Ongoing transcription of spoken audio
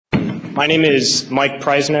My name is Mike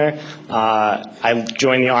Prysner. I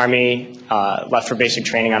joined the Army, left for basic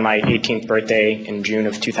training on my 18th birthday in June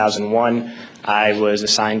of 2001. I was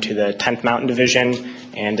assigned to the 10th Mountain Division,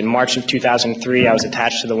 and in March of 2003, I was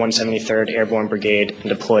attached to the 173rd Airborne Brigade and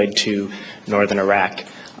deployed to northern Iraq.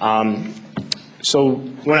 So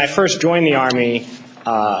when I first joined the Army,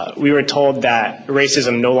 we were told that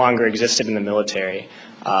racism no longer existed in the military.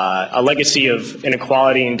 A legacy of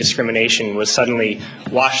inequality and discrimination was suddenly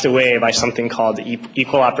washed away by something called the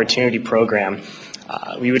Equal Opportunity Program.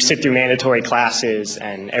 We would sit through mandatory classes,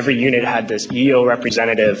 and every unit had this EO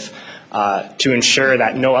representative to ensure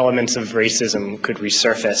that no elements of racism could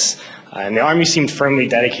resurface. And the Army seemed firmly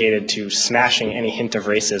dedicated to smashing any hint of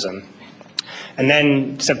racism. And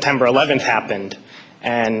then September 11th happened,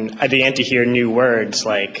 and I began to hear new words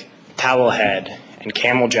like towelhead and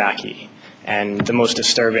camel jockey, and the most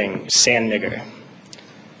disturbing, sand nigger.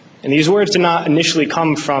 And these words did not initially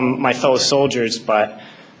come from my fellow soldiers, but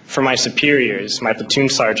from my superiors, my platoon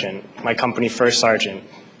sergeant, my company first sergeant,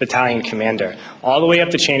 battalion commander. All the way up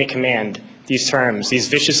the chain of command, these terms, these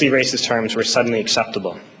viciously racist terms, were suddenly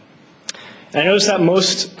acceptable. And I noticed that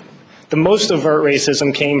the most overt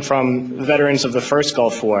racism came from veterans of the first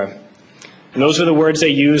Gulf War. And those are the words they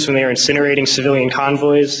used when they were incinerating civilian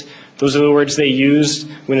convoys. Those are the words they used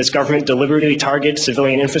when this government deliberately targeted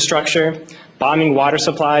civilian infrastructure, bombing water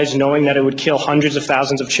supplies, knowing that it would kill hundreds of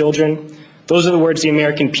thousands of children. Those are the words the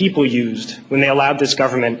American people used when they allowed this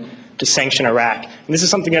government to sanction Iraq. And this is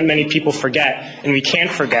something that many people forget, and we can't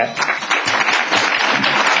forget,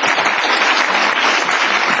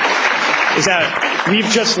 is that we've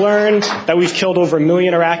just learned that we've killed over 1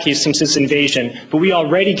 million Iraqis since this invasion, but we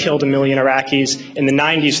already killed 1 million Iraqis in the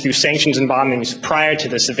 90s through sanctions and bombings prior to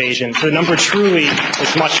this invasion. So the number truly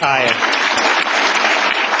is much higher.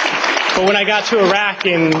 But when I got to Iraq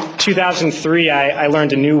in 2003, I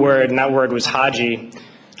learned a new word, and that word was Haji.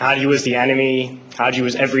 Haji was the enemy. Haji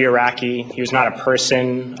was every Iraqi. He was not a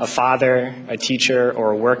person, a father, a teacher,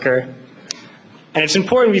 or a worker. And it's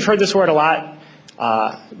important, we've heard this word a lot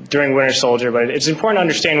during Winter Soldier, but it's important to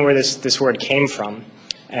understand where this word came from.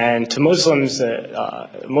 And to Muslims,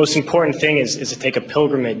 the most important thing is to take a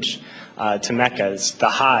pilgrimage to Mecca. It's the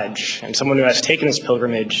Hajj, and someone who has taken this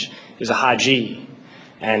pilgrimage is a Haji.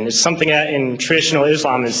 And it's something that in traditional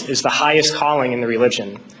Islam is the highest calling in the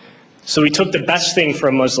religion. So we took the best thing for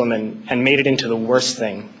a Muslim and made it into the worst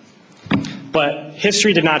thing. But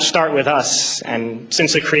history did not start with us, and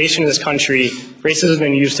since the creation of this country, racism has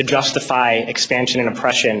been used to justify expansion and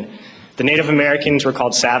oppression. The Native Americans were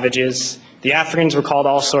called savages, the Africans were called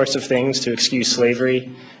all sorts of things to excuse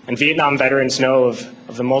slavery, and Vietnam veterans know of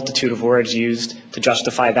the multitude of words used to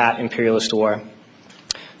justify that imperialist war.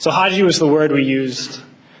 So Haji was the word we used.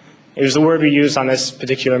 It was the word we used on this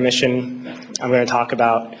particular mission I'm going to talk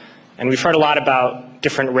about, and we've heard a lot about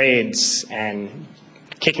different raids and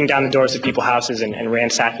kicking down the doors of people's houses and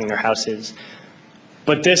ransacking their houses.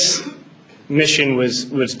 But this mission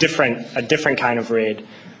was different, a different kind of raid.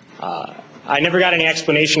 I never got any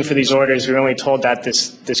explanation for these orders. We were only told that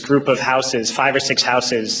this group of houses, 5 or 6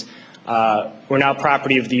 houses, were now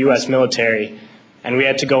property of the U.S. military, and we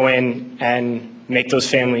had to go in and make those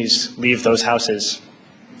families leave those houses.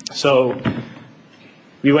 So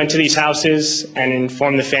we went to these houses and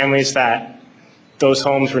informed the families that those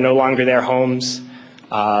homes were no longer their homes.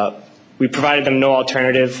 We provided them no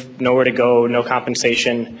alternative, nowhere to go, no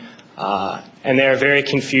compensation, and they were very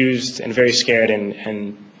confused and very scared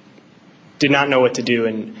and did not know what to do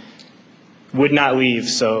and would not leave,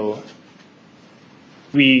 so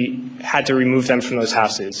we had to remove them from those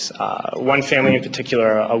houses. One family in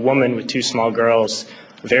particular, a woman with 2 small girls,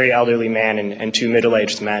 a very elderly man and 2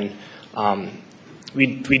 middle-aged men,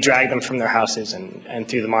 we dragged them from their houses and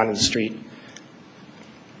threw them onto the street,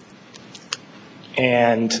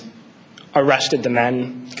 and arrested the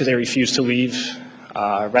men because they refused to leave,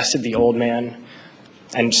 arrested the old man,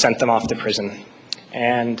 and sent them off to prison.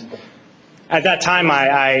 And at that time,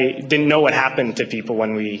 I didn't know what happened to people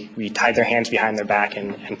when we tied their hands behind their back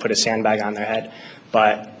and put a sandbag on their head.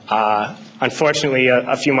 But unfortunately,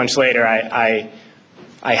 a few months later, I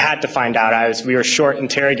had to find out. We were short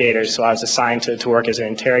interrogators, so I was assigned to work as an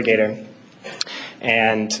interrogator.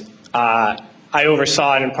 And I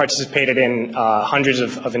oversaw and participated in hundreds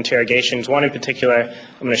of interrogations. One in particular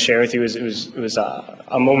I'm going to share with you. It was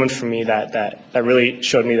a moment for me that really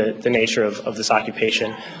showed me the nature of this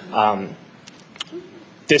occupation.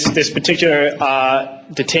 This particular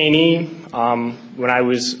detainee, when I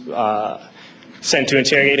was sent to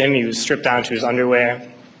interrogate him, he was stripped down to his underwear,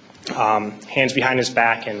 hands behind his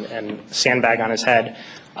back and sandbag on his head.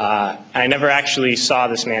 I never actually saw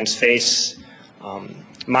this man's face.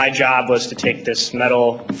 My job was to take this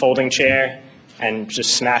metal folding chair and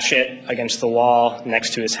just smash it against the wall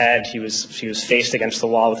next to his head. He was faced against the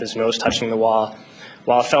wall with his nose touching the wall,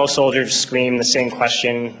 while a fellow soldier screamed the same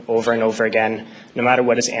question over and over again. No matter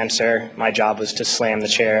what his answer, my job was to slam the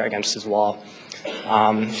chair against his wall.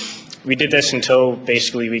 We did this until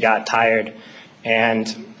basically we got tired,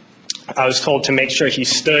 and I was told to make sure he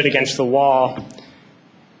stood against the wall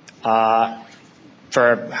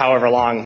for however long